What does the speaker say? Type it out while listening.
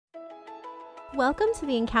Welcome to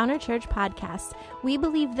the Encounter Church podcast. We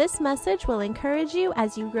believe this message will encourage you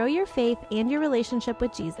as you grow your faith and your relationship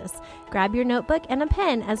with Jesus. Grab your notebook and a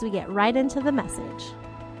pen as we get right into the message.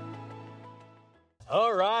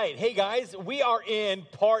 All right. Hey, guys, we are in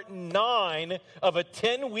part 9 of a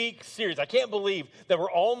 10-week series. I can't believe that we're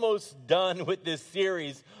almost done with this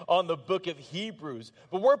series on the book of Hebrews.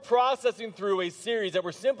 But we're processing through a series that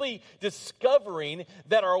we're simply discovering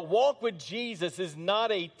that our walk with Jesus is not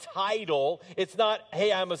a title. It's not,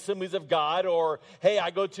 hey, I'm Assemblies of God, or hey, I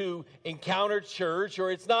go to Encounter Church,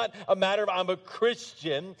 or it's not a matter of I'm a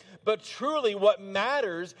Christian. But truly what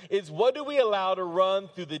matters is what do we allow to run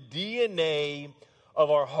through the DNA of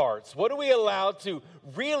our hearts? What do we allow to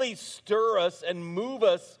really stir us and move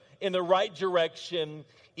us in the right direction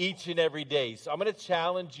each and every day? So I'm going to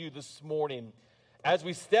challenge you this morning as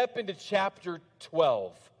we step into chapter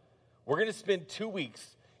 12. We're going to spend 2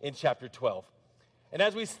 weeks in chapter 12. And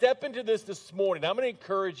as we step into this morning, I'm going to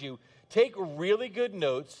encourage you, take really good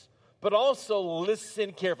notes, but also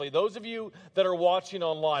listen carefully. Those of you that are watching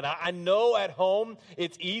online, I know at home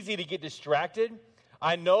it's easy to get distracted.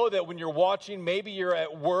 I know that when you're watching, maybe you're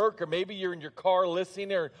at work or maybe you're in your car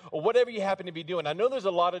listening or whatever you happen to be doing. I know there's a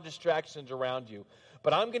lot of distractions around you,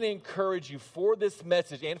 but I'm going to encourage you for this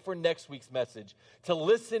message and for next week's message to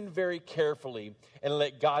listen very carefully and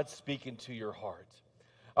let God speak into your heart.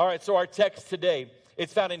 All right, so our text today,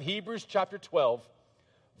 it's found in Hebrews chapter 12,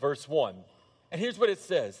 verse 1. And here's what it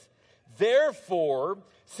says. Therefore,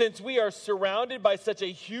 since we are surrounded by such a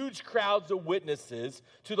huge crowd of witnesses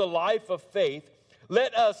to the life of faith,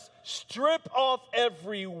 let us strip off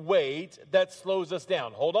every weight that slows us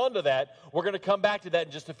down. Hold on to that. We're going to come back to that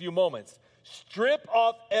in just a few moments. Strip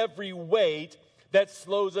off every weight that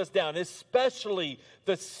slows us down, especially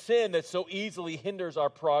the sin that so easily hinders our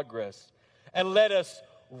progress. And let us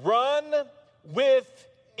run with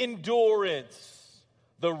endurance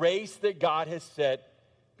the race that God has set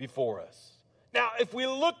before us. Now, if we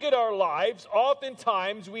look at our lives,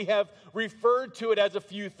 oftentimes we have referred to it as a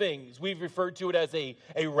few things. We've referred to it as a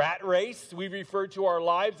rat race. We've referred to our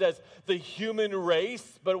lives as the human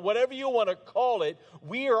race. But whatever you want to call it,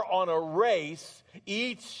 we are on a race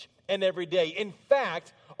each and every day. In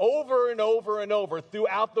fact, over and over and over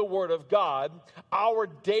throughout the Word of God, our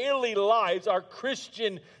daily lives, our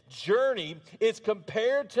Christian journey is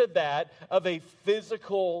compared to that of a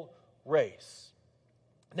physical race.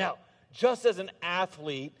 Now, just as an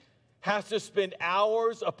athlete has to spend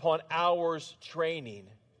hours upon hours training,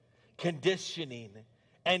 conditioning,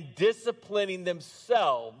 and disciplining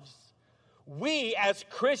themselves, we as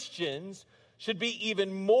Christians should be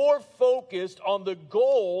even more focused on the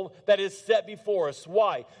goal that is set before us.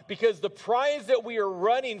 Why? Because the prize that we are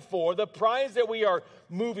running for, the prize that we are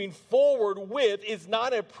moving forward with is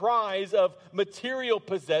not a prize of material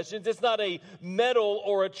possessions. It's not a medal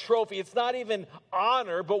or a trophy. It's not even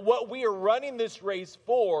honor. But what we are running this race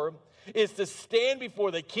for is to stand before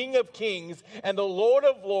the King of Kings and the Lord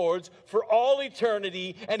of Lords for all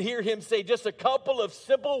eternity and hear him say just a couple of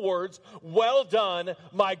simple words, "Well done,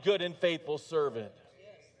 my good and faithful servant."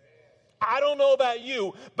 I don't know about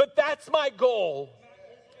you, but that's my goal.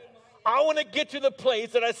 I want to get to the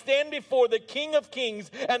place that I stand before the King of Kings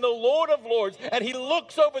and the Lord of Lords, and he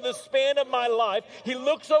looks over the span of my life. He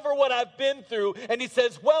looks over what I've been through, and he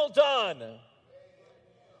says, "Well done.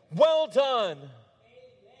 Well done.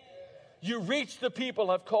 You reached the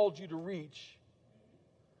people I've called you to reach.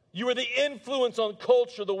 You are the influence on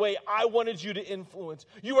culture the way I wanted you to influence.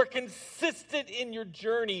 You are consistent in your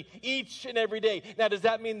journey each and every day." Now, does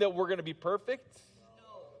that mean that we're going to be perfect?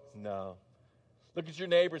 No. Look at your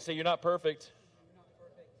neighbor and say, "You're not perfect."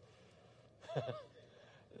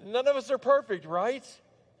 None of us are perfect, right?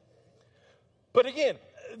 But again,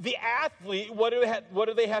 the athlete, what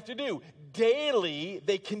do they have to do? Daily,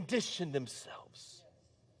 they condition themselves.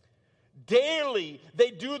 Daily, they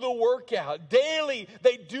do the workout. Daily,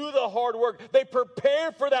 they do the hard work. They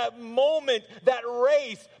prepare for that moment, that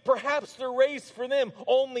race. Perhaps the race for them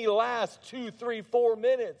only lasts 2, 3, 4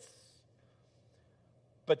 minutes.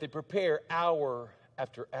 But they prepare hour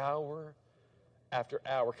after hour after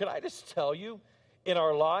hour. Can I just tell you, in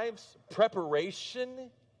our lives, preparation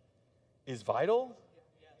is vital.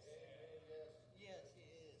 Yes, it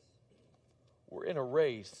is. We're in a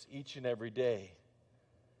race each and every day.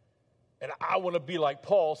 And I want to be like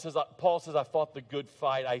Paul says, I fought the good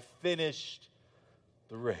fight. I finished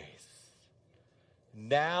the race.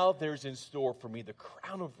 Now there's in store for me the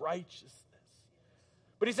crown of righteousness.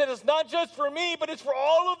 But he said it's not just for me, but it's for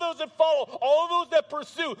all of those that follow, all of those that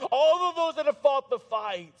pursue, all of those that have fought the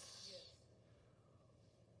fights.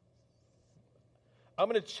 I'm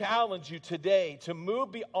going to challenge you today to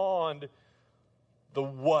move beyond the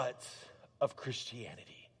what of Christianity.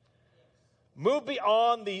 Move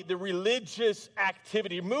beyond the religious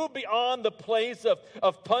activity. Move beyond the place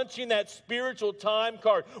of punching that spiritual time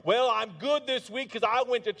card. Well, I'm good this week because I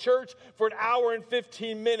went to church for an hour and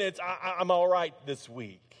 15 minutes. I'm all right this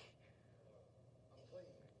week.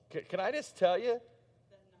 Can I just tell you?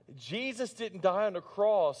 Jesus didn't die on the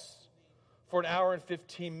cross for an hour and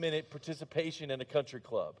 15-minute participation in a country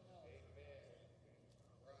club.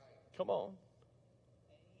 Come on.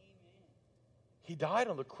 He died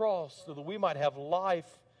on the cross so that we might have life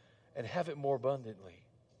and have it more abundantly.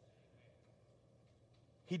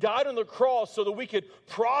 He died on the cross so that we could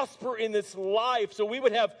prosper in this life, so we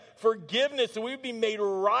would have forgiveness, so we would be made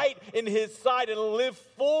right in His sight and live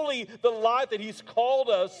fully the life that He's called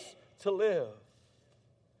us to live.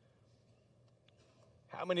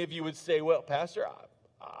 How many of you would say, well, Pastor,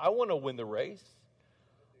 I want to win the race.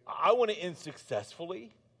 I want to end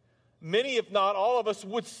successfully. Many, if not all of us,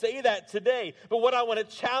 would say that today. But what I want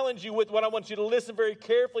to challenge you with, what I want you to listen very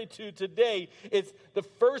carefully to today, is the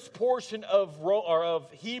first portion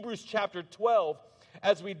of Hebrews chapter 12,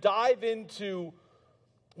 as we dive into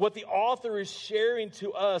what the author is sharing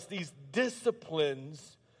to us, these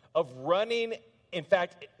disciplines of running, in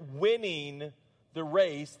fact, winning the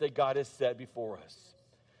race that God has set before us.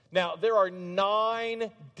 Now, there are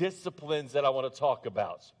 9 disciplines that I want to talk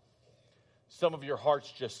about. Some of your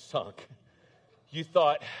hearts just sunk. You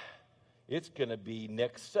thought, it's going to be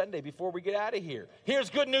next Sunday before we get out of here. Here's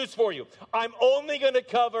good news for you. I'm only going to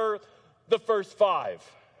cover the first 5.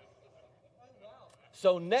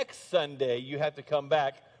 So next Sunday, you have to come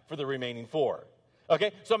back for the remaining 4.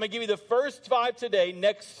 Okay, so I'm going to give you the first 5 today.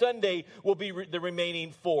 Next Sunday will be the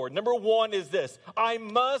remaining 4. Number 1 is this: I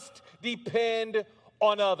must depend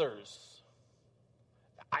on others.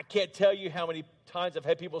 I can't tell you how many times I've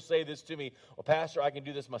had people say this to me. Well, Pastor, I can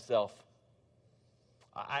do this myself.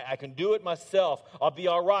 I can do it myself. I'll be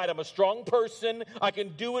all right. I'm a strong person. I can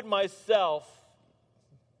do it myself.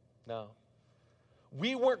 No.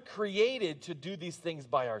 We weren't created to do these things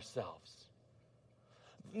by ourselves.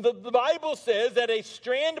 The Bible says that a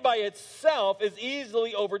strand by itself is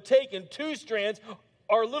easily overtaken. 2 strands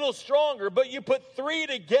are a little stronger, but you put 3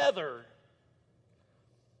 together,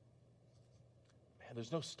 man,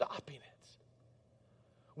 there's no stopping it.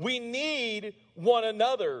 We need one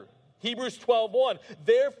another. Hebrews 12:1.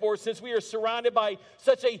 Therefore, since we are surrounded by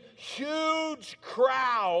such a huge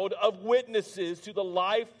crowd of witnesses to the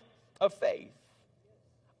life of faith,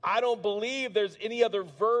 I don't believe there's any other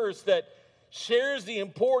verse that shares the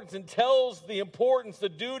importance and tells the importance, the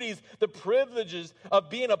duties, the privileges of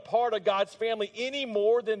being a part of God's family any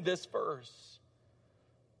more than this verse.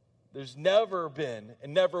 There's never been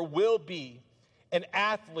and never will be an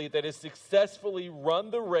athlete that has successfully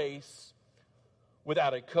run the race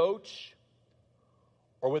without a coach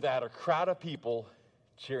or without a crowd of people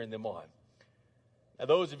cheering them on. Now,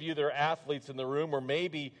 those of you that are athletes in the room, or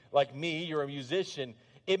maybe like me, you're a musician,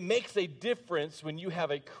 it makes a difference when you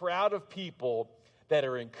have a crowd of people that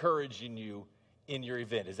are encouraging you in your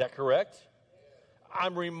event. Is that correct?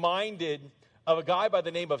 I'm reminded of a guy by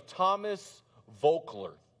the name of Thomas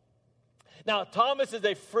Voeckler. Now, Thomas is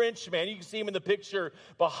a Frenchman. You can see him in the picture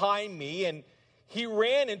behind me. And he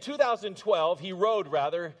ran in 2012, he rode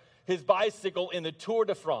his bicycle in the Tour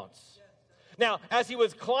de France. Now, as he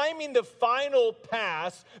was climbing the final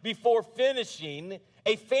pass before finishing,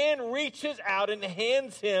 a fan reaches out and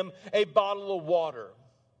hands him a bottle of water.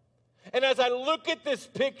 And as I look at this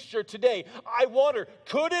picture today, I wonder,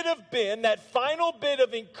 could it have been that final bit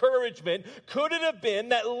of encouragement? Could it have been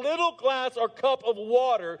that little glass or cup of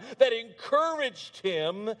water that encouraged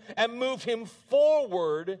him and moved him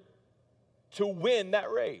forward to win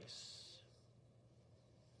that race?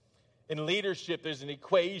 In leadership, there's an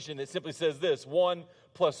equation that simply says this: 1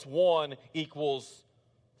 + 1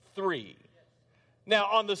 = 3. Now,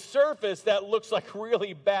 on the surface, that looks like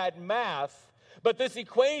really bad math. But this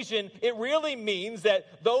equation, it really means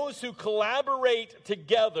that those who collaborate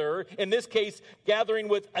together, in this case, gathering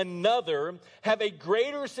with another, have a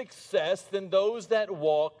greater success than those that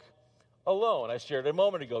walk alone. I shared a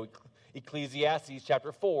moment ago, Ecclesiastes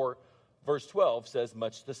chapter 4, verse 12 says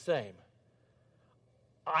much the same.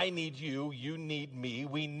 I need you, you need me,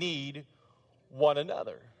 we need one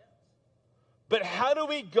another. But how do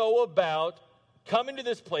we go about coming to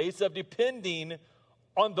this place of depending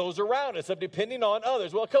on those around us, of depending on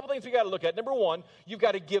others? Well, a couple things we got to look at. Number 1, you've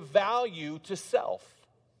got to give value to self.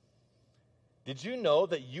 Did you know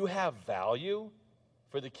that you have value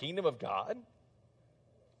for the kingdom of God?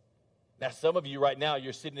 Now, some of you right now,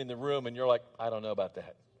 you're sitting in the room and you're like, I don't know about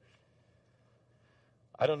that.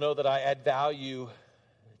 I don't know that I add value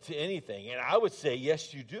to anything? And I would say,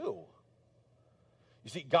 yes, you do. You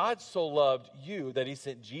see, God so loved you that he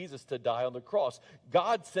sent Jesus to die on the cross.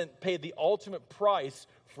 God paid the ultimate price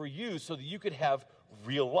for you so that you could have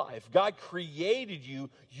real life. God created you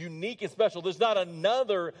unique and special. There's not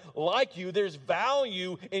another like you. There's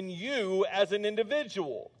value in you as an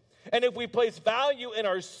individual. And if we place value in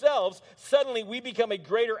ourselves, suddenly we become a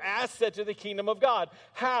greater asset to the kingdom of God.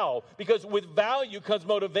 How? Because with value comes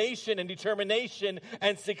motivation and determination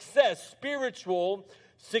and success, spiritual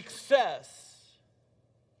success.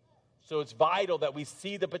 So it's vital that we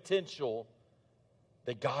see the potential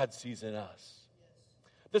that God sees in us.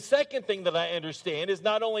 The second thing that I understand is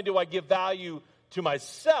not only do I give value to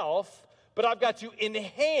myself, but I've got to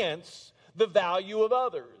enhance the value of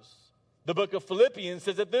others. The book of Philippians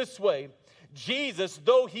says it this way: Jesus,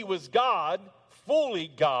 though he was God, fully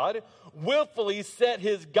God, willfully set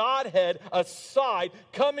his Godhead aside,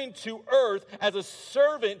 coming to earth as a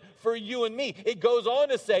servant for you and me. It goes on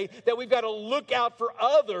to say that we've got to look out for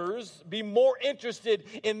others, be more interested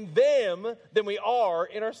in them than we are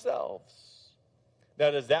in ourselves.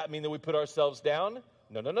 Now, does that mean that we put ourselves down?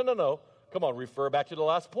 No. Come on, refer back to the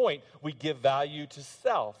last point. We give value to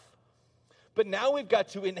self. But now we've got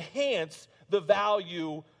to enhance the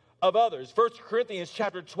value of others. 1 Corinthians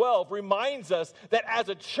chapter 12 reminds us that as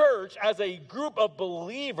a church, as a group of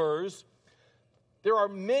believers, there are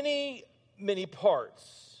many, many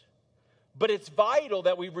parts. But it's vital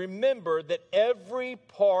that we remember that every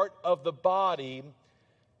part of the body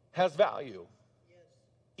has value.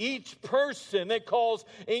 Each person that calls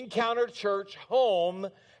Encounter Church home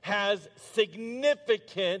has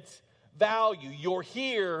significant value. You're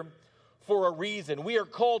here for a reason. We are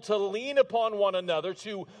called to lean upon one another,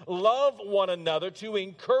 to love one another, to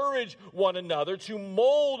encourage one another, to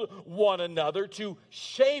mold one another, to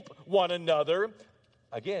shape one another.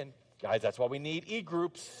 Again, guys, that's why we need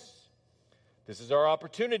e-groups. This is our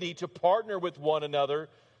opportunity to partner with one another,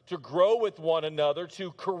 to grow with one another,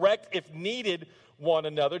 to correct, if needed, one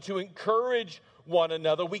another, to encourage one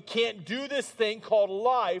another. We can't do this thing called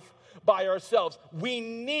life by ourselves. We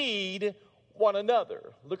need one another.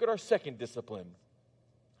 Look at our second discipline.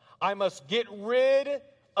 I must get rid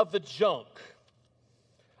of the junk.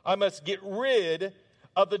 I must get rid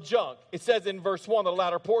of the junk. It says in verse 1, the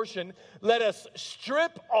latter portion, let us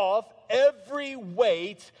strip off every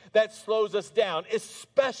weight that slows us down,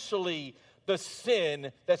 especially the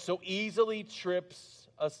sin that so easily trips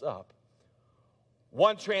us up.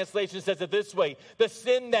 One translation says it this way: the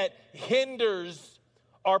sin that hinders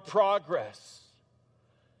our progress.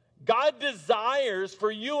 God desires for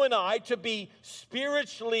you and I to be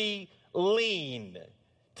spiritually lean,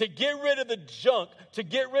 to get rid of the junk, to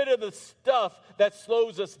get rid of the stuff that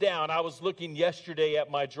slows us down. I was looking yesterday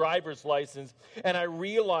at my driver's license, and I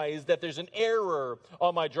realized that there's an error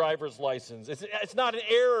on my driver's license. It's not an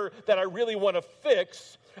error that I really want to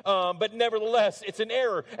fix, but nevertheless, it's an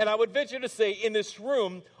error. And I would venture to say in this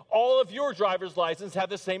room, all of your driver's license have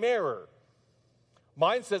the same error.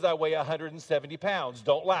 Mine says I weigh 170 pounds.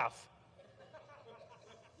 Don't laugh.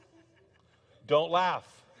 Don't laugh.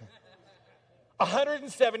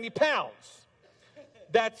 170 pounds.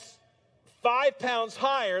 That's 5 pounds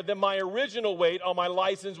higher than my original weight on my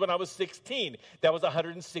license when I was 16. That was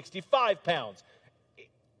 165 pounds.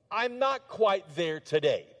 I'm not quite there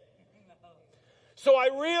today. So I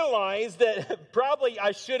realized that probably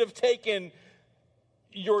I should have taken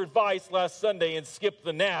your advice last Sunday and skipped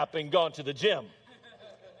the nap and gone to the gym.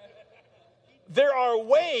 There are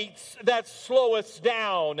weights that slow us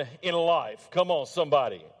down in life. Come on,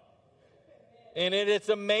 somebody. And it's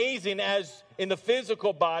amazing, as in the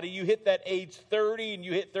physical body, you hit that age 30 and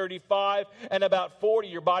you hit 35, and about 40,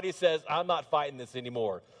 your body says, I'm not fighting this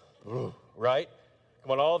anymore. Right?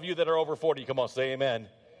 Come on, all of you that are over 40, come on, say amen.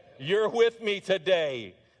 You're with me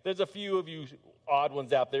today. There's a few of you odd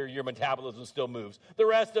ones out there, your metabolism still moves. The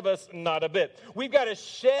rest of us, not a bit. We've got to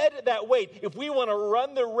shed that weight. If we want to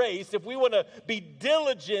run the race, if we want to be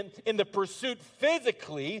diligent in the pursuit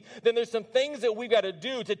physically, then there's some things that we've got to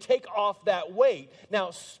do to take off that weight.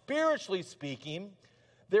 Now, spiritually speaking,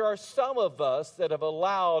 there are some of us that have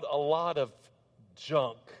allowed a lot of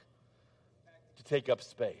junk to take up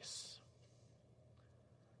space.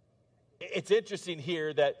 It's interesting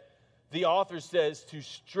here that the author says to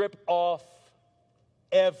strip off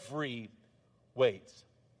every weight.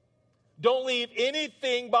 Don't leave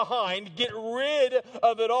anything behind. Get rid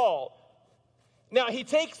of it all. Now, he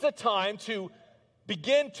takes the time to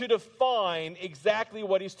begin to define exactly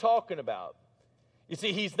what he's talking about. You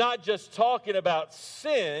see, he's not just talking about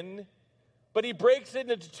sin, but he breaks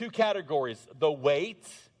it into two categories: the weight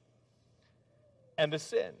and the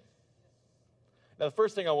sin. Now, the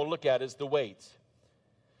first thing I want to look at is the weight.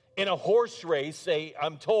 In a horse race,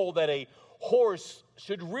 I'm told that a horse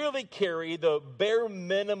should really carry the bare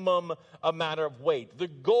minimum amount of weight. The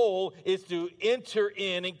goal is to enter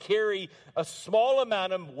in and carry a small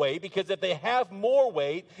amount of weight, because if they have more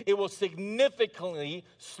weight, it will significantly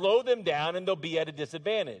slow them down and they'll be at a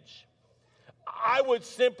disadvantage. I would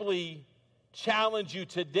simply challenge you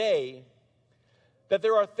today that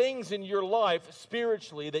there are things in your life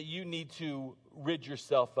spiritually that you need to rid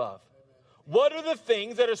yourself of. What are the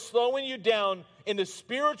things that are slowing you down in the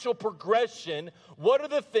spiritual progression? What are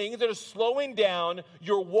the things that are slowing down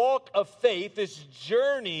your walk of faith, this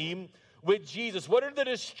journey with Jesus? What are the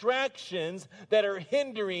distractions that are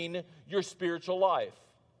hindering your spiritual life?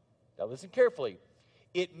 Now listen carefully.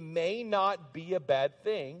 It may not be a bad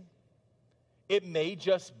thing. It may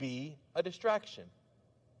just be a distraction.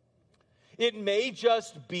 It may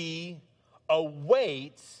just be a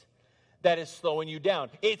weight that is slowing you down.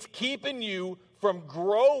 It's keeping you from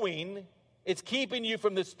growing. It's keeping you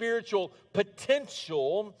from the spiritual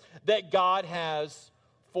potential that God has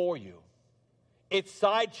for you. It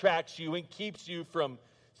sidetracks you and keeps you from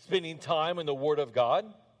spending time in the Word of God.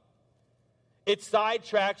 It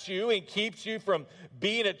sidetracks you and keeps you from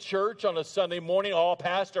being at church on a Sunday morning. Oh,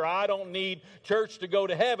 Pastor, I don't need church to go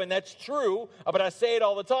to heaven. That's true, but I say it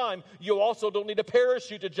all the time. You also don't need a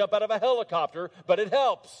parachute to jump out of a helicopter, but it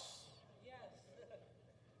helps.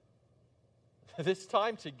 This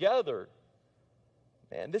time together,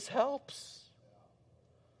 man, this helps.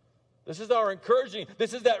 This is our encouraging.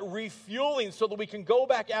 This is that refueling so that we can go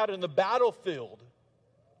back out in the battlefield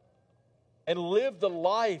and live the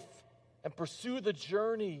life and pursue the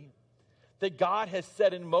journey that God has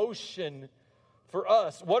set in motion for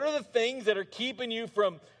us. What are the things that are keeping you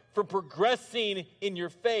from progressing in your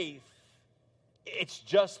faith? It's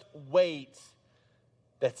just weight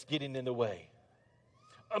that's getting in the way.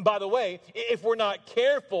 And by the way, if we're not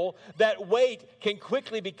careful, that weight can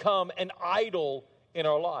quickly become an idol in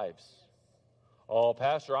our lives. Oh,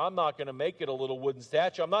 Pastor, I'm not going to make it a little wooden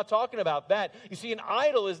statue. I'm not talking about that. You see, an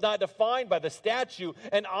idol is not defined by the statue.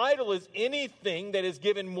 An idol is anything that is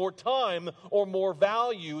given more time or more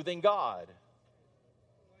value than God.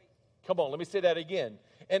 Come on, let me say that again.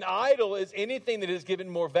 An idol is anything that is given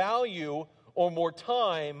more value or more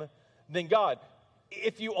time than God.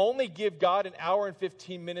 If you only give God an hour and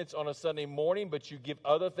 15 minutes on a Sunday morning, but you give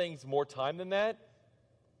other things more time than that,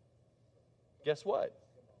 guess what?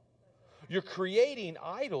 You're creating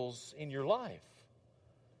idols in your life.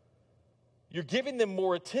 You're giving them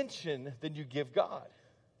more attention than you give God.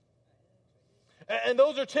 And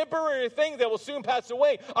those are temporary things that will soon pass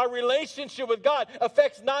away. Our relationship with God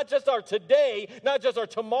affects not just our today, not just our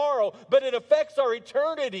tomorrow, but it affects our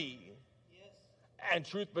eternity. Yes. And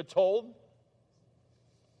truth be told,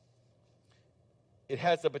 it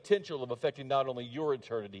has the potential of affecting not only your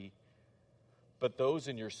eternity, but those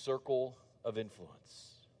in your circle of influence.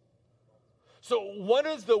 So what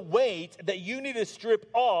is the weight that you need to strip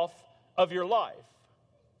off of your life?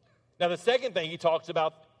 Now, the second thing he talks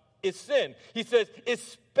about is sin. He says,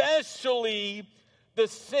 especially the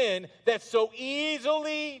sin that so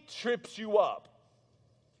easily trips you up.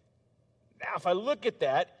 Now, if I look at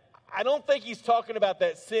that, I don't think he's talking about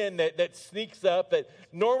that sin that sneaks up, that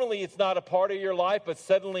normally it's not a part of your life, but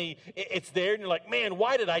suddenly it's there, and you're like, man,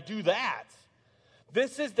 why did I do that?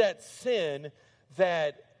 This is that sin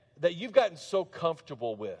that you've gotten so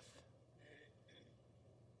comfortable with.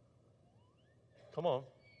 Come on.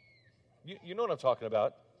 You know what I'm talking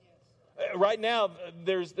about. Right now,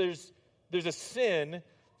 there's a sin,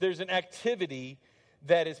 there's an activity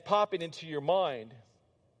that is popping into your mind.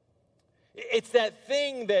 It's that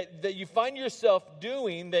thing that you find yourself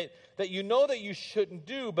doing that you know that you shouldn't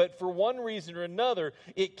do, but for one reason or another,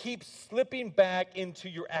 it keeps slipping back into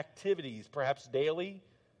your activities, perhaps daily,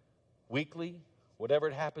 weekly, whatever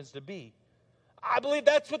it happens to be. I believe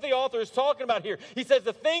that's what the author is talking about here. He says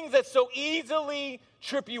the things that so easily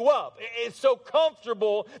trip you up. It's so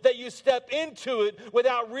comfortable that you step into it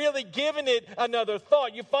without really giving it another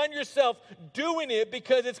thought. You find yourself doing it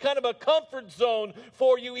because it's kind of a comfort zone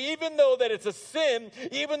for you, even though that it's a sin,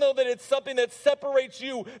 even though that it's something that separates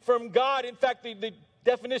you from God. In fact, the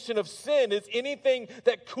definition of sin is anything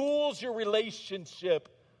that cools your relationship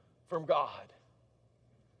from God.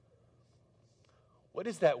 What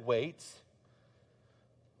is that weight?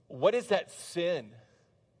 What is that sin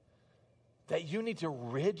that you need to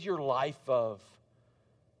rid your life of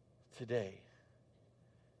today?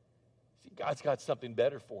 See, God's got something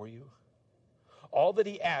better for you. All that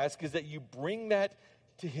He asks is that you bring that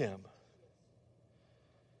to Him.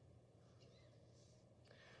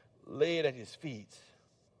 Lay it at His feet.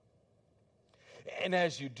 And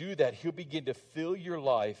as you do that, he'll begin to fill your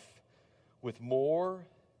life with more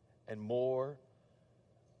and more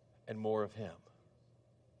and more of him.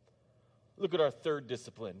 Look at our third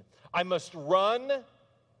discipline. I must run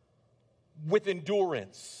with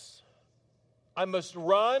endurance. I must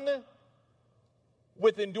run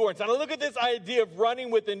with endurance. And I look at this idea of running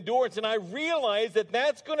with endurance, and I realize that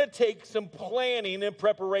that's going to take some planning and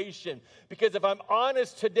preparation. Because if I'm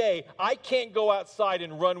honest today, I can't go outside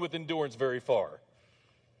and run with endurance very far.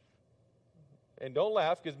 And don't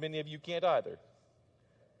laugh, because many of you can't either.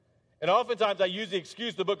 And oftentimes I use the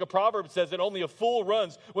excuse, the book of Proverbs says that only a fool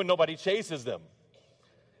runs when nobody chases them.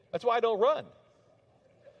 That's why I don't run.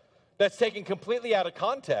 That's taken completely out of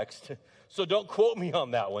context, so don't quote me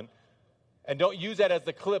on that one. And don't use that as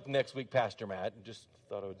the clip next week, Pastor Matt. Just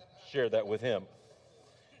thought I would share that with him.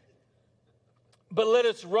 But let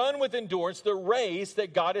us run with endurance the race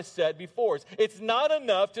that God has set before us. It's not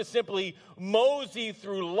enough to simply mosey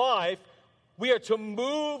through life. We are to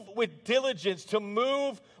move with diligence, to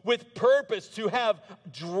move with purpose, to have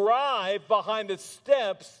drive behind the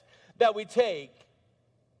steps that we take.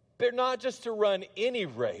 But not just to run any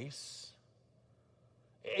race.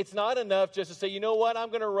 It's not enough just to say, you know what, I'm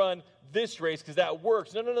going to run this race because that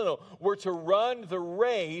works. No. We're to run the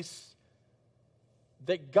race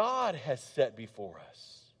that God has set before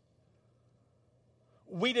us.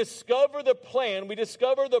 We discover the plan, we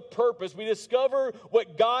discover the purpose, we discover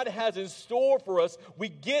what God has in store for us. We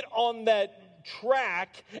get on that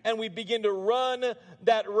track and we begin to run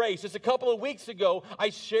that race. Just a couple of weeks ago, I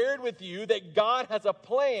shared with you that God has a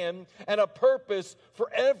plan and a purpose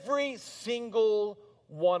for every single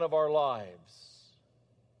one of our lives.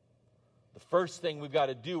 The first thing we've got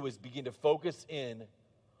to do is begin to focus in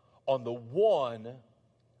on the one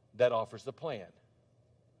that offers the plan.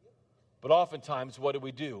 But oftentimes, what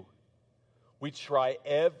do? We try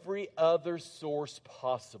every other source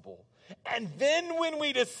possible. And then when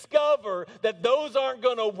we discover that those aren't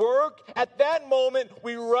going to work, at that moment,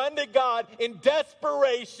 we run to God in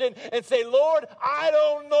desperation and say, Lord, I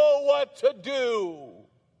don't know what to do.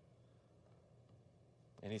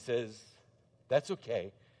 And he says, that's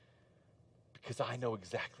okay, because I know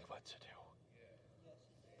exactly what to do.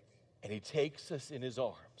 And he takes us in his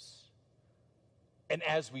arms. And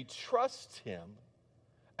as we trust him,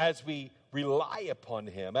 as we rely upon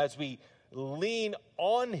him, as we lean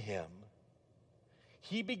on him,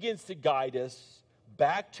 he begins to guide us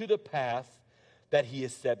back to the path that he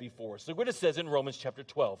has set before us. Look what it says in Romans chapter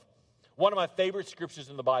 12. One of my favorite scriptures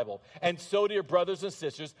in the Bible. And so, dear brothers and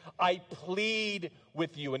sisters, I plead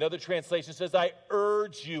with you. Another translation says, I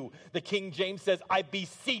urge you. The King James says, I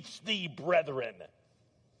beseech thee, brethren.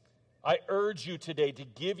 I urge you today to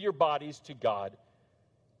give your bodies to God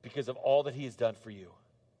because of all that he has done for you.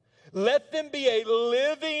 Let them be a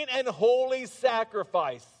living and holy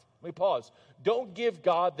sacrifice. Let me pause. Don't give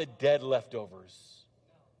God the dead leftovers.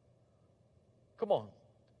 Come on.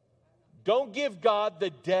 Don't give God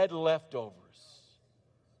the dead leftovers.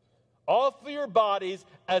 Offer your bodies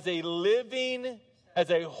as a living,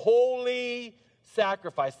 as a holy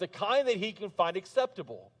sacrifice, the kind that he can find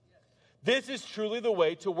acceptable. This is truly the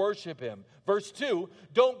way to worship him. Verse 2,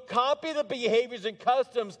 don't copy the behaviors and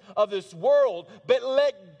customs of this world, but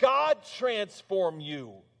let God transform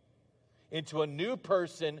you into a new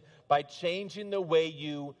person by changing the way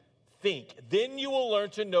you think. Then you will learn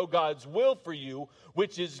to know God's will for you,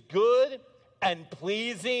 which is good and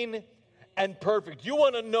pleasing and perfect. You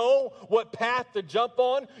want to know what path to jump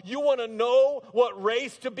on? You want to know what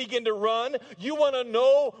race to begin to run? You want to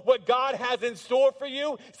know what God has in store for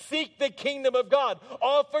you? Seek the kingdom of God.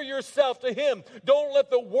 Offer yourself to him. Don't let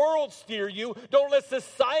the world steer you. Don't let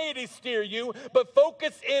society steer you, but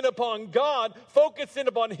focus in upon God. Focus in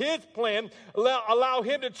upon his plan. Allow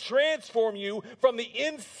him to transform you from the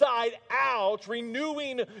inside out,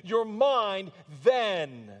 renewing your mind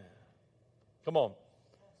then. Come on.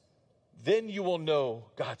 Then you will know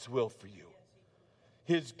God's will for you.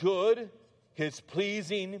 His good, his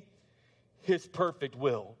pleasing, his perfect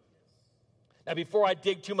will. Now, before I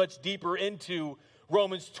dig too much deeper into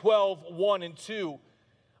Romans 12, 1 and 2,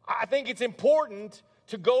 I think it's important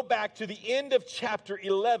to go back to the end of chapter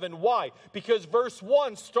 11. Why? Because verse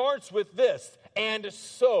 1 starts with this, and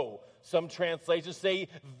so. Some translations say,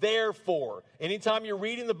 therefore. Anytime you're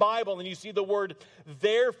reading the Bible and you see the word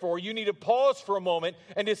therefore, you need to pause for a moment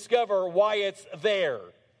and discover why it's there,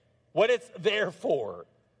 what it's there for.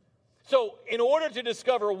 So in order to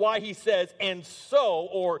discover why he says, and so,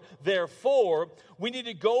 or therefore, we need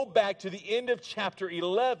to go back to the end of chapter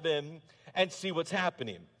 11 and see what's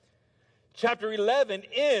happening. Chapter 11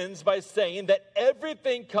 ends by saying that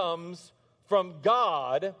everything comes from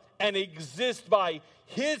God and exists by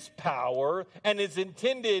his power and is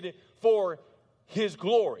intended for his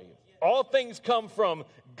glory. All things come from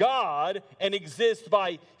God and exist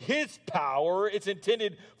by his power. It's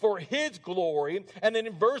intended for his glory. And then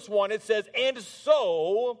in verse 1 it says, and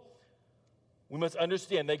so we must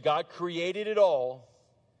understand that God created it all.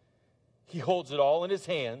 He holds it all in his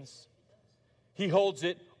hands. He holds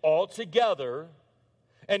it all together.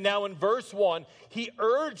 And now in verse 1, he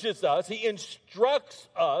urges us, he instructs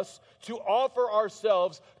us to offer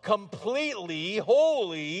ourselves completely,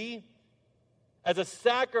 wholly, as a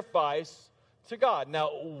sacrifice to God. Now,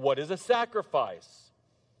 what is a sacrifice?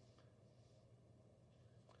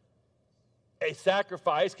 A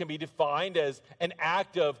sacrifice can be defined as an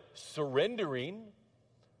act of surrendering.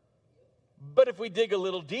 But if we dig a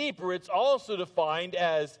little deeper, it's also defined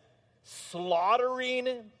as slaughtering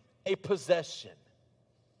a possession.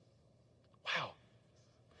 Wow.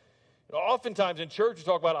 Oftentimes in church we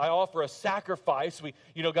talk about, I offer a sacrifice.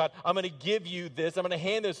 God, I'm going to give you this. I'm going to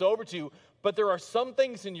hand this over to you. But there are some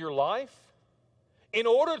things in your life, in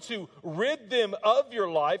order to rid them of your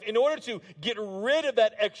life, in order to get rid of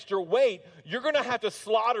that extra weight, you're going to have to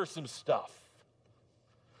slaughter some stuff.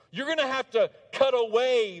 You're going to have to cut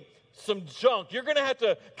away some junk. You're going to have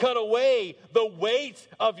to cut away the weight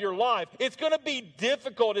of your life. It's going to be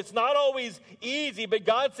difficult. It's not always easy, but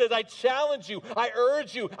God says, I challenge you, I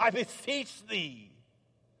urge you, I beseech thee.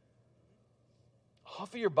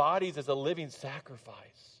 Offer your bodies as a living sacrifice.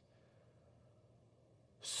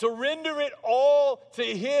 Surrender it all to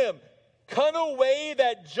him. Cut away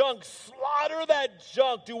that junk. Slaughter that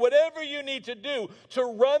junk. Do whatever you need to do to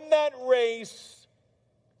run that race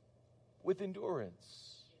with endurance.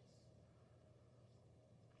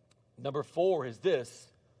 Number 4 is this.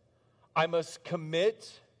 I must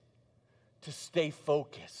commit to stay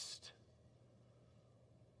focused.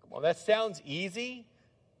 Come on, that sounds easy,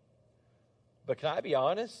 but can I be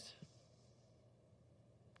honest?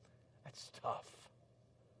 That's tough.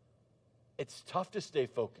 It's tough to stay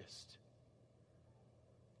focused.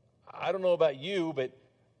 I don't know about you, but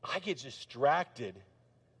I get distracted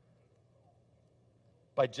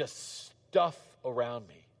by just stuff around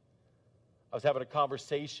me. I was having a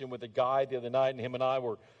conversation with a guy the other night, and him and I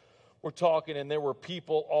were talking, and there were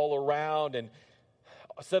people all around, and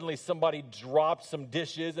suddenly somebody dropped some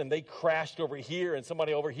dishes, and they crashed over here, and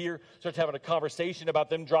somebody over here starts having a conversation about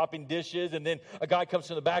them dropping dishes, and then a guy comes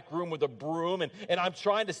from the back room with a broom, and I'm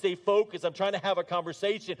trying to stay focused. I'm trying to have a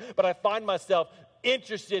conversation, but I find myself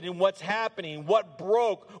interested in what's happening, what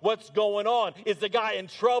broke, what's going on. Is the guy in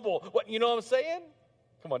trouble? You know what I'm saying?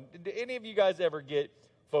 Come on, did any of you guys ever get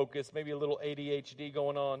focused, maybe a little ADHD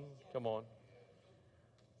going on? Come on.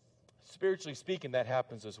 Spiritually speaking, that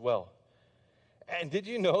happens as well. And did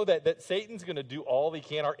you know that Satan's going to do all he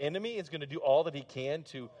can? Our enemy is going to do all that he can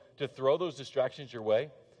to throw those distractions your way.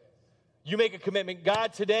 You make a commitment.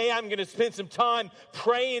 God, today I'm going to spend some time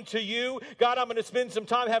praying to you. God, I'm going to spend some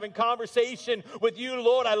time having conversation with you.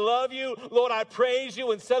 Lord, I love you. Lord, I praise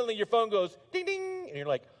you. And suddenly your phone goes ding, ding. And you're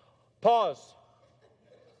like, pause.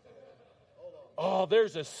 Oh,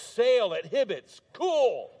 there's a sale at Hibbett's.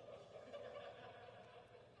 Cool.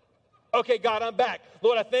 Okay, God, I'm back.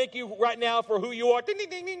 Lord, I thank you right now for who you are. Ding, ding,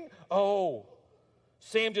 ding, ding. Oh,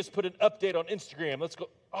 Sam just put an update on Instagram. Let's go.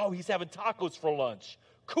 Oh, he's having tacos for lunch.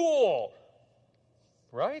 Cool.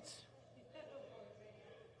 Right?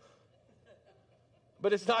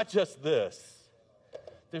 But it's not just this.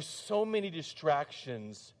 There's so many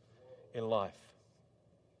distractions in life.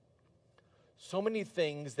 So many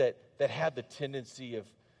things that have the tendency of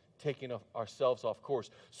taking ourselves off course.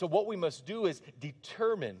 So what we must do is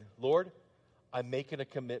determine, Lord, I'm making a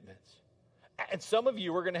commitment. And some of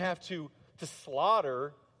you are going to have to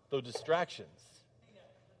slaughter those distractions.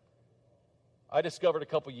 I discovered a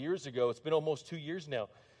couple years ago, it's been almost 2 years now,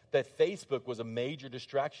 that Facebook was a major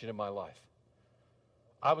distraction in my life.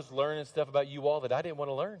 I was learning stuff about you all that I didn't want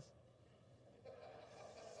to learn.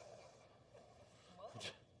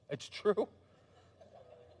 It's true.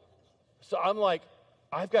 So I'm like,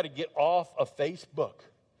 I've got to get off of Facebook.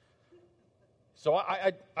 So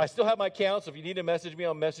I still have my account, so if you need to message me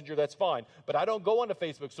on Messenger, that's fine. But I don't go onto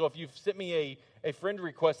Facebook. So if you've sent me a friend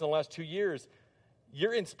request in the last 2 years,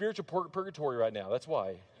 you're in spiritual purgatory right now. That's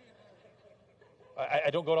why. I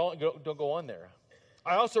don't go on there.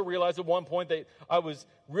 I also realized at one point that I was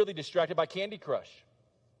really distracted by Candy Crush.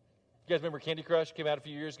 You guys remember Candy Crush? Came out a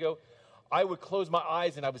few years ago. I would close my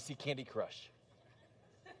eyes and I would see Candy Crush.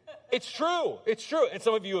 It's true. It's true. And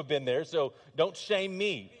some of you have been there, so don't shame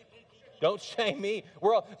me. Don't shame me.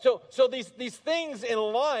 So these things in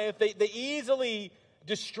life, they easily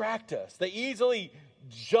distract us. They easily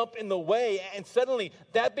jump in the way, and suddenly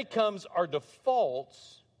that becomes our default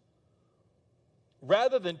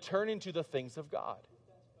rather than turning to the things of God.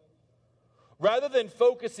 Rather than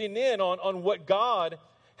focusing in on what God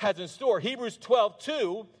has in store. Hebrews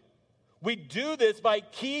 12:2, we do this by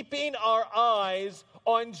keeping our eyes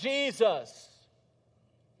on Jesus.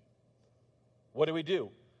 What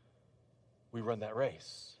do? We run that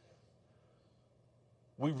race.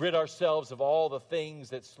 We rid ourselves of all the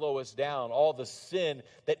things that slow us down, all the sin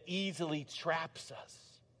that easily traps us.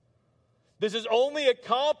 This is only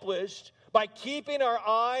accomplished by keeping our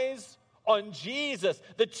eyes on Jesus,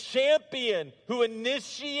 the champion who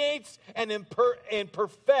initiates and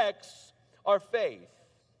perfects our faith.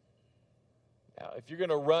 Now, if you're going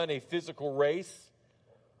to run a physical race,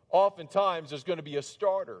 oftentimes there's going to be a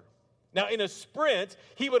starter. Now, in a sprint,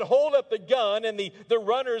 he would hold up the gun and the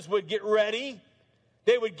runners would get ready.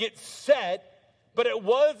 They would get set, but it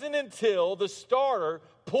wasn't until the starter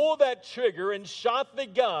pulled that trigger and shot the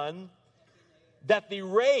gun that the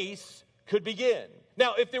race could begin.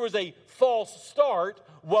 Now, if there was a false start,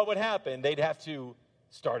 what would happen? They'd have to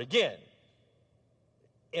start again.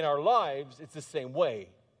 In our lives, it's the same way.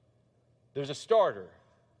 There's a starter.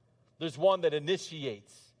 There's one that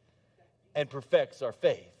initiates and perfects our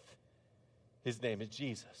faith. His name is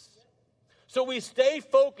Jesus. So we stay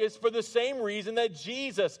focused for the same reason that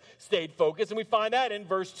Jesus stayed focused, and we find that in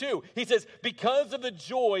verse 2. He says, because of the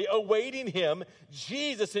joy awaiting him,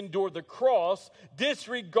 Jesus endured the cross,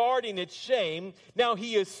 disregarding its shame. Now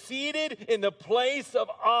he is seated in the place of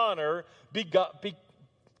honor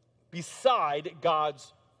beside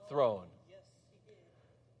God's throne.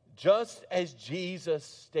 Just as Jesus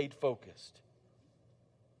stayed focused,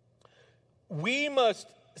 we must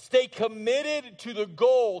stay committed to the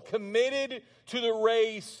goal, committed to the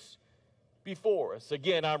race before us.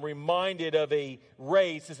 Again, I'm reminded of a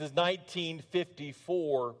race. This is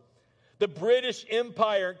 1954. The British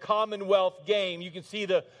Empire and Commonwealth game. You can see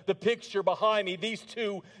the picture behind me. These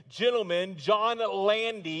two gentlemen, John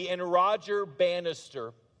Landy and Roger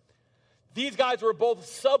Bannister. These guys were both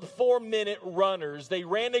sub-4-minute runners. They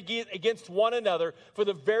ran against one another for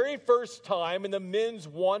the very first time in the men's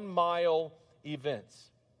 1-mile events.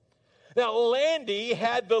 Now, Landy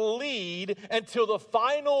had the lead until the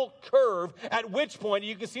final curve, at which point,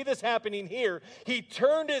 you can see this happening here, he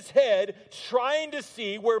turned his head trying to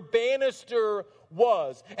see where Bannister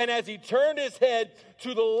was. And as he turned his head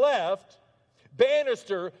to the left,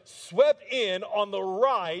 Bannister swept in on the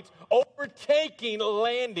right, overtaking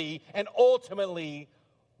Landy and ultimately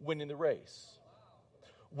winning the race.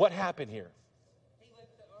 What happened here?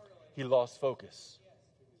 He lost focus.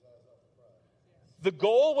 The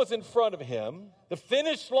goal was in front of him. The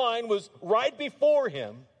finish line was right before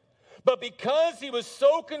him. But because he was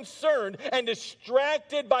so concerned and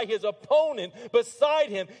distracted by his opponent beside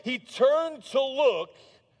him, he turned to look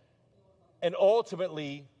and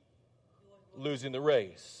ultimately losing the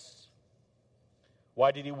race.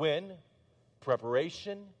 Why did he win?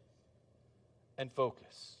 Preparation and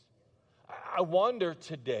focus. I wonder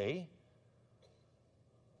today,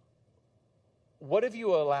 what have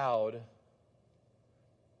you allowed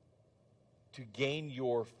to gain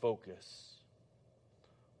your focus?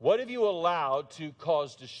 What have you allowed to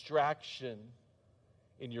cause distraction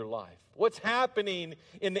in your life? What's happening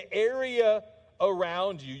in the area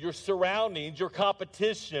around you, your surroundings, your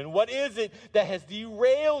competition? What is it that has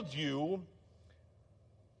derailed you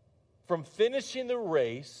from finishing the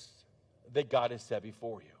race that God has set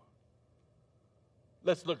before you?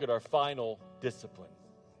 Let's look at our final discipline.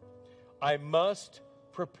 I must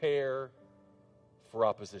prepare for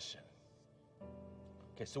opposition.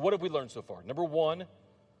 Okay, so what have we learned so far? Number 1,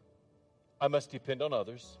 I must depend on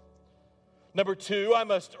others. Number 2, I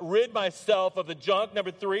must rid myself of the junk.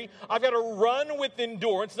 Number 3, I've got to run with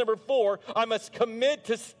endurance. Number 4, I must commit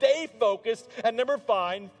to stay focused. And number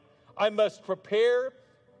 5, I must prepare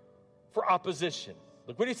for opposition.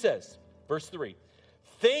 Look what he says, verse 3.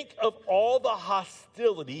 Think of all the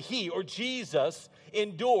hostility he or Jesus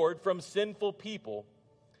endured from sinful people.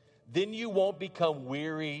 Then you won't become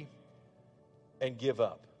weary and give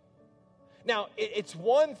up. Now, it's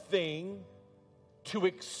one thing to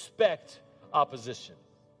expect opposition.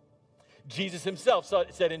 Jesus himself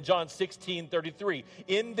said in John 16:33,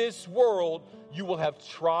 in this world you will have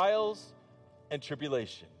trials and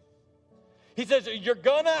tribulation. He says you're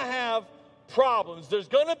going to have problems. There's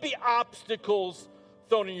going to be obstacles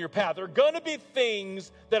thrown in your path. There are going to be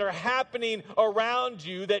things that are happening around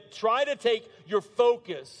you that try to take your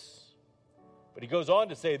focus. But he goes on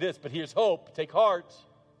to say this, but here's hope. Take heart.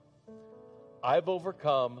 I've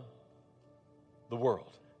overcome the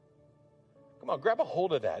world. Come on, grab a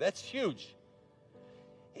hold of that. That's huge.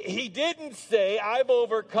 He didn't say, I've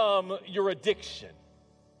overcome your addiction.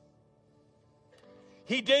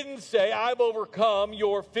 He didn't say, I've overcome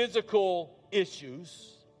your physical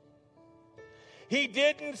issues. He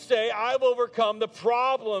didn't say, I've overcome the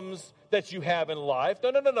problems that you have in life.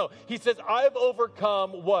 No. He says, I've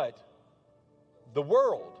overcome what? The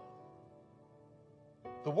world.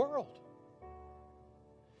 The world.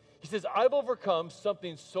 He says, I've overcome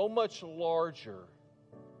something so much larger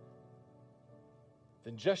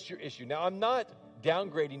than just your issue. Now, I'm not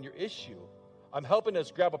downgrading your issue. I'm helping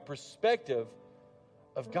us grab a perspective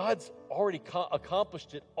of God's already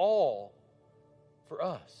accomplished it all for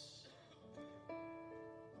us.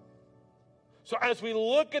 So as we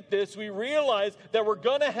look at this, we realize that we're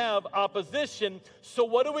going to have opposition. So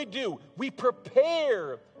what do? We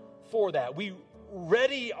prepare for that. We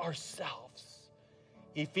ready ourselves.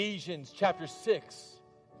 Ephesians chapter 6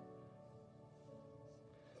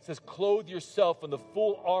 says, clothe yourself in the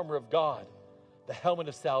full armor of God, the helmet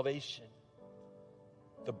of salvation,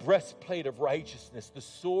 the breastplate of righteousness, the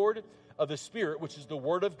sword of the Spirit, which is the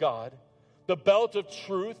word of God, the belt of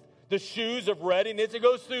truth, the shoes of readiness. It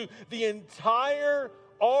goes through the entire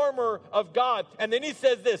armor of God. And then he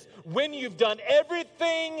says this, when you've done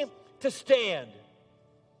everything to stand,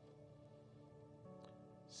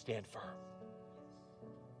 stand firm.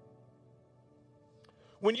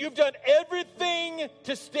 When you've done everything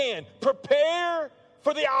to stand, prepare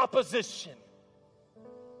for the opposition.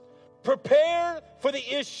 Prepare for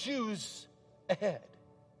the issues ahead.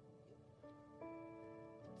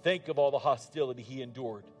 Think of all the hostility he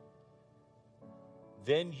endured.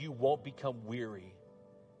 Then you won't become weary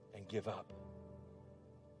and give up.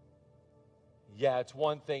 Yeah, it's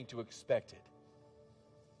one thing to expect it,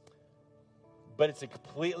 but it's a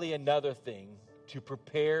completely another thing to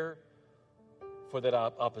prepare for that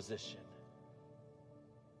opposition.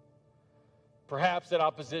 Perhaps that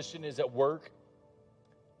opposition is at work.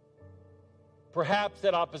 Perhaps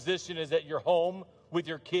that opposition is at your home, with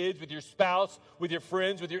your kids, with your spouse, with your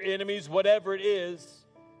friends, with your enemies, whatever it is.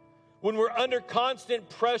 When we're under constant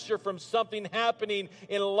pressure from something happening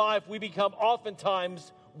in life, we become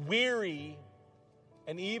oftentimes weary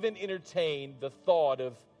and even entertain the thought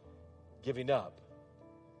of giving up.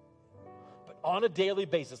 But on a daily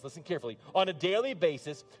basis, listen carefully, on a daily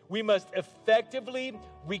basis, we must effectively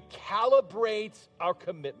recalibrate our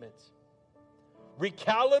commitment,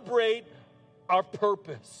 recalibrate our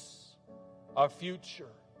purpose, our future,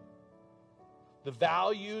 the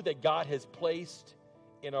value that God has placed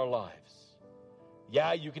in our lives.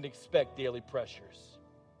 Yeah, you can expect daily pressures.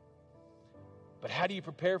 But how do you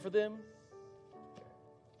prepare for them?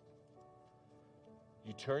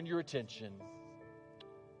 You turn your attention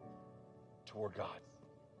toward God.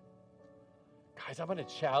 Guys, I'm going to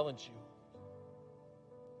challenge you.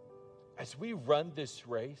 As we run this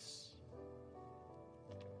race,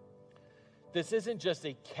 this isn't just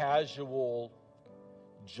a casual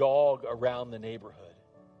jog around the neighborhood.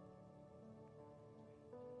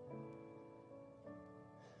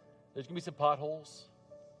 There's going to be some potholes.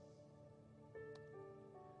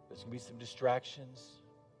 There's going to be some distractions.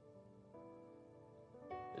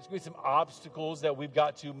 There's going to be some obstacles that we've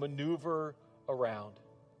got to maneuver around.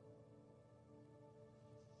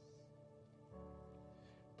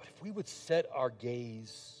 But if we would set our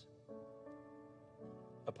gaze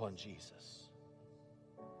upon Jesus,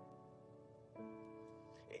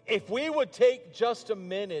 if we would take just a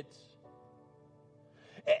minute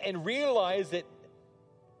and realize that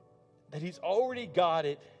He's already got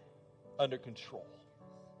it under control.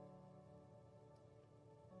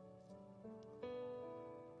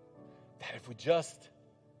 That if we just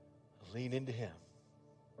lean into Him,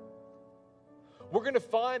 we're going to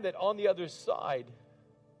find that on the other side,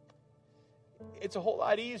 it's a whole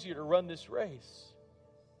lot easier to run this race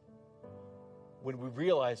when we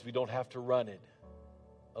realize we don't have to run it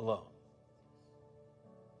alone.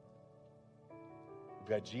 We've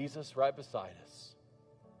got Jesus right beside us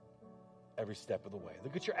every step of the way.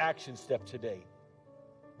 Look at your action step today.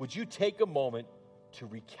 Would you take a moment to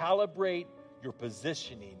recalibrate your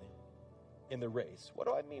positioning in the race? What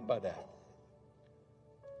do I mean by that?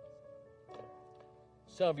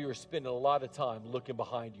 Some of you are spending a lot of time looking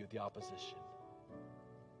behind you at the opposition.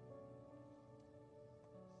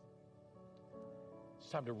 It's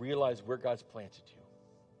time to realize where God's planted you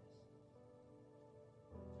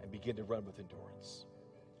and begin to run with endurance.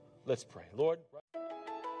 Let's pray. Lord.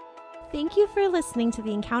 Thank you for listening to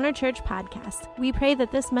the Encounter Church podcast. We pray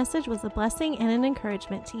that this message was a blessing and an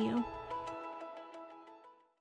encouragement to you.